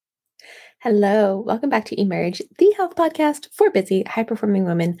Hello, welcome back to Emerge, the health podcast for busy, high performing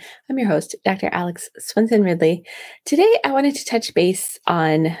women. I'm your host, Dr. Alex Swenson Ridley. Today, I wanted to touch base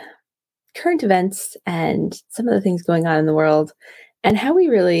on current events and some of the things going on in the world and how we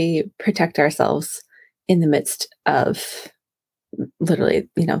really protect ourselves in the midst of literally,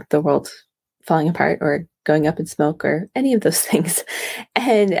 the world falling apart or going up in smoke or any of those things.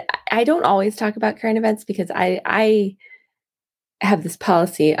 And I don't always talk about current events because I have this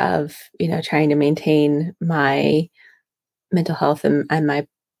policy of, trying to maintain my mental health and my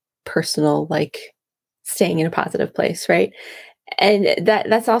personal, like, staying in a positive place, right? And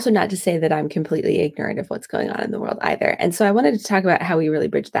that's also not to say that I'm completely ignorant of what's going on in the world either. And so I wanted to talk about how we really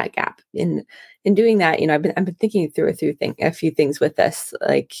bridge that gap. In doing that, I've been thinking through a few things with this.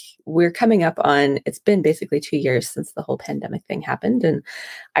 Like, we're coming up on, it's been basically 2 years since the whole pandemic thing happened. And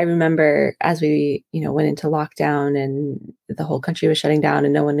I remember as we, went into lockdown and the whole country was shutting down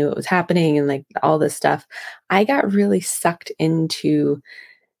and no one knew what was happening and like all this stuff, I got really sucked into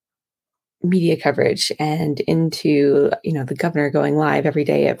media coverage and into, the governor going live every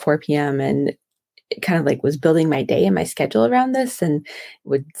day at 4 p.m. and it kind of like was building my day and my schedule around this and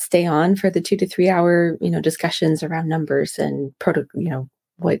would stay on for the 2 to 3 hour, discussions around numbers and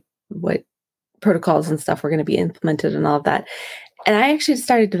what protocols and stuff were going to be implemented and all of that. And I actually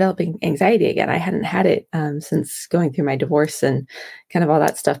started developing anxiety again. I hadn't had it since going through my divorce and kind of all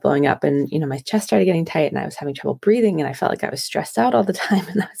that stuff blowing up. And, my chest started getting tight and I was having trouble breathing and I felt like I was stressed out all the time.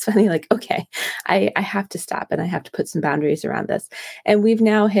 And I was finally like, okay, I have to stop and I have to put some boundaries around this. And we've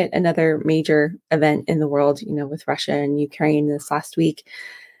now hit another major event in the world, with Russia and Ukraine this last week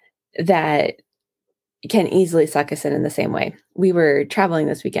that can easily suck us in the same way. We were traveling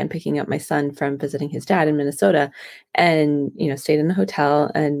this weekend, picking up my son from visiting his dad in Minnesota and, stayed in a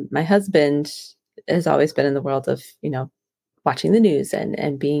hotel. And my husband has always been in the world of, watching the news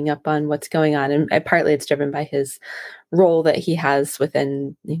and being up on what's going on. And partly it's driven by his role that he has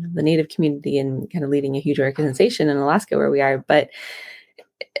within, the Native community and kind of leading a huge organization in Alaska where we are. But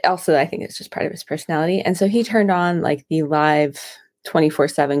also I think it's just part of his personality. And so he turned on like the live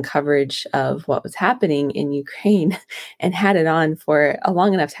 24/7 coverage of what was happening in Ukraine and had it on for a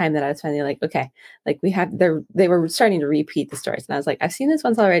long enough time that I was finally like, okay, like they were starting to repeat the stories. And I was like, I've seen this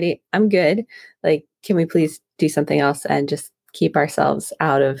once already. I'm good. Like, can we please do something else and just keep ourselves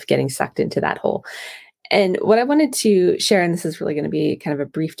out of getting sucked into that hole? And what I wanted to share, and this is really going to be kind of a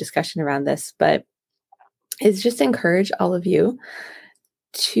brief discussion around this, but is just encourage all of you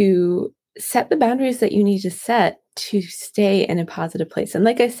to set the boundaries that you need to set to stay in a positive place. And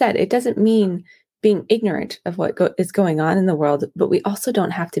like I said, it doesn't mean being ignorant of what is going on in the world, but we also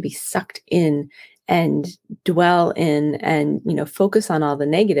don't have to be sucked in and dwell in and, focus on all the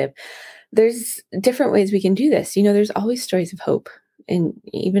negative. There's different ways we can do this. There's always stories of hope. And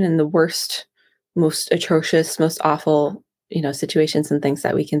even in the worst, most atrocious, most awful, situations and things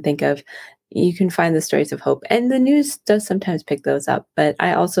that we can think of, you can find the stories of hope. And the news does sometimes pick those up. But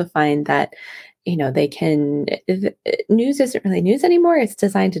I also find that, news isn't really news anymore. It's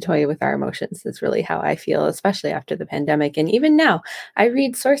designed to toy with our emotions. Is really how I feel, especially after the pandemic. And even now, I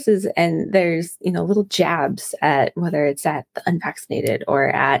read sources and there's, little jabs at whether it's at the unvaccinated or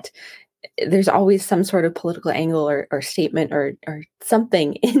at, there's always some sort of political angle or statement or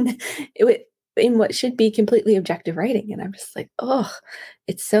something in what should be completely objective writing. And I'm just like, oh,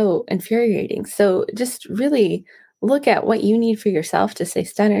 it's so infuriating. So just really look at what you need for yourself to stay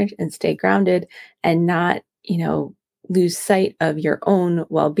centered and stay grounded and not, lose sight of your own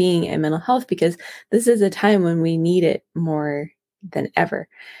well-being and mental health, because this is a time when we need it more than ever.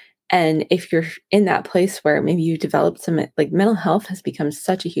 And if you're in that place where maybe you developed some, like, mental health has become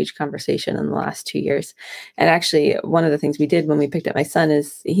such a huge conversation in the last 2 years. And actually, one of the things we did when we picked up my son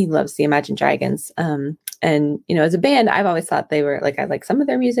is he loves the Imagine Dragons. And, as a band, I've always thought they were like, I like some of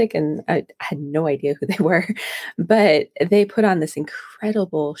their music and I had no idea who they were, but they put on this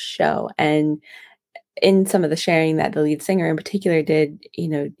incredible show. And in some of the sharing that the lead singer in particular did,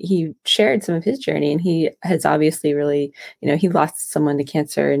 he shared some of his journey, and he has obviously really, he lost someone to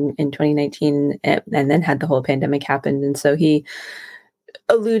cancer in 2019 and then had the whole pandemic happen. And so he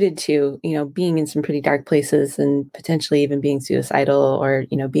alluded to, being in some pretty dark places and potentially even being suicidal or,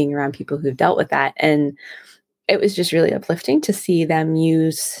 being around people who've dealt with that. And it was just really uplifting to see them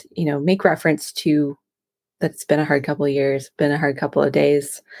use, make reference to that it's been a hard couple of years, been a hard couple of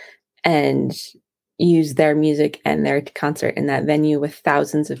days, and use their music and their concert in that venue with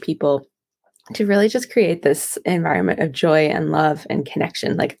thousands of people to really just create this environment of joy and love and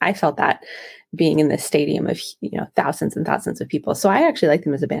connection. Like, I felt that being in this stadium of, thousands and thousands of people. So I actually like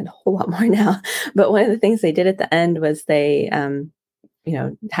them as a band a whole lot more now. But one of the things they did at the end was they,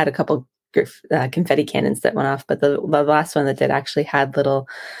 had a couple confetti cannons that went off, but the last one that did actually had little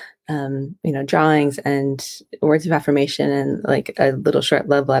drawings and words of affirmation and like a little short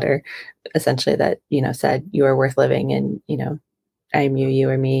love letter, essentially that, said you are worth living and, I am you, you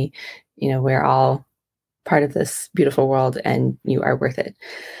are me, we're all part of this beautiful world and you are worth it.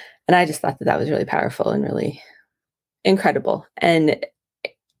 And I just thought that that was really powerful and really incredible. And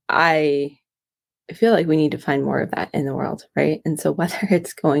I feel like we need to find more of that in the world, right? And so whether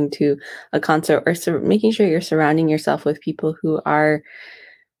it's going to a concert or making sure you're surrounding yourself with people who are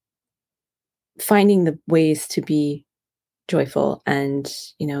finding the ways to be joyful and,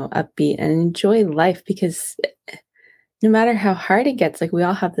 upbeat and enjoy life, because no matter how hard it gets, like we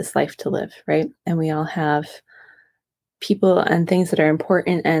all have this life to live, right? And we all have people and things that are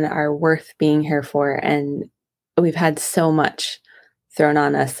important and are worth being here for. And we've had so much thrown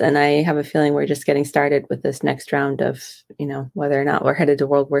on us. And I have a feeling we're just getting started with this next round of, whether or not we're headed to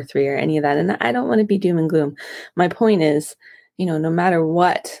World War III or any of that. And I don't want to be doom and gloom. My point is, no matter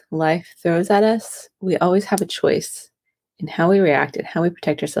what life throws at us, we always have a choice in how we react and how we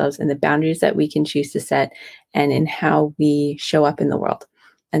protect ourselves and the boundaries that we can choose to set and in how we show up in the world.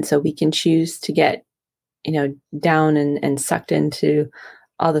 And so we can choose to get, down and sucked into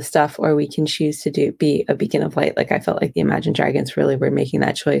all the stuff, or we can choose to be a beacon of light. Like I felt like the Imagine Dragons really were making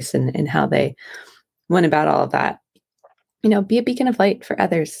that choice and how they went about all of that. Be a beacon of light for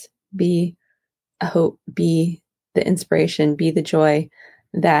others, be a hope, be the inspiration, be the joy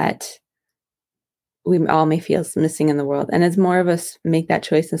that we all may feel missing in the world. And as more of us make that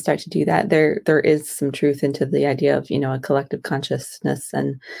choice and start to do that, there is some truth into the idea of, a collective consciousness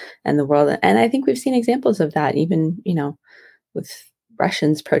and the world. And I think we've seen examples of that, even, with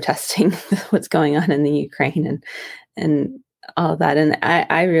Russians protesting what's going on in the Ukraine and all of that. And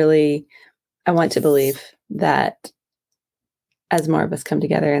I want to believe that as more of us come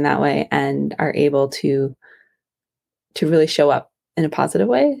together in that way and are able to really show up in a positive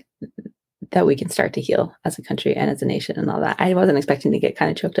way, that we can start to heal as a country and as a nation and all that. I wasn't expecting to get kind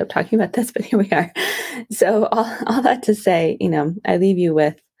of choked up talking about this, but here we are. So all that to say, I leave you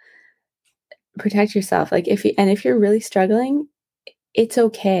with protect yourself. Like if you're really struggling, it's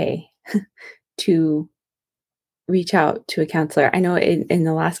okay to reach out to a counselor. I know in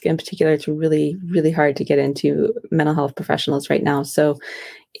Alaska in particular, it's really, really hard to get into mental health professionals right now. So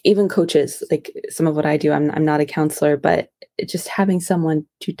even coaches, like some of what I do, I'm not a counselor, but just having someone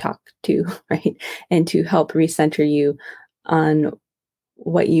to talk to, right? And to help recenter you on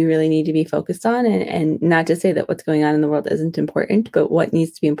what you really need to be focused on. And not to say that what's going on in the world isn't important, but what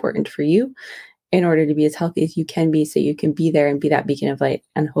needs to be important for you in order to be as healthy as you can be, so you can be there and be that beacon of light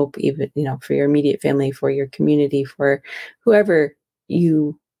and hope, even, for your immediate family, for your community, for whoever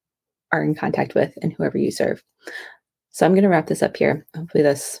you are in contact with and whoever you serve. So I'm going to wrap this up here. Hopefully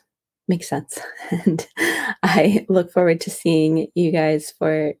this makes sense. And I look forward to seeing you guys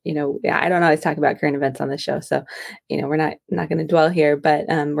for, I don't always talk about current events on the show. So, we're not going to dwell here, but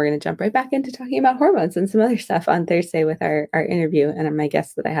we're going to jump right back into talking about hormones and some other stuff on Thursday with our interview and my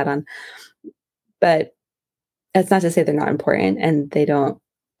guests that I had on. But that's not to say they're not important, and they don't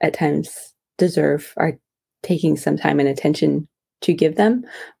at times deserve our taking some time and attention to give them.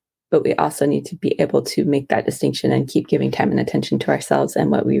 But we also need to be able to make that distinction and keep giving time and attention to ourselves and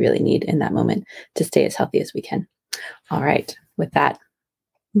what we really need in that moment to stay as healthy as we can. All right. With that,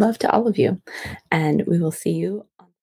 love to all of you. And we will see you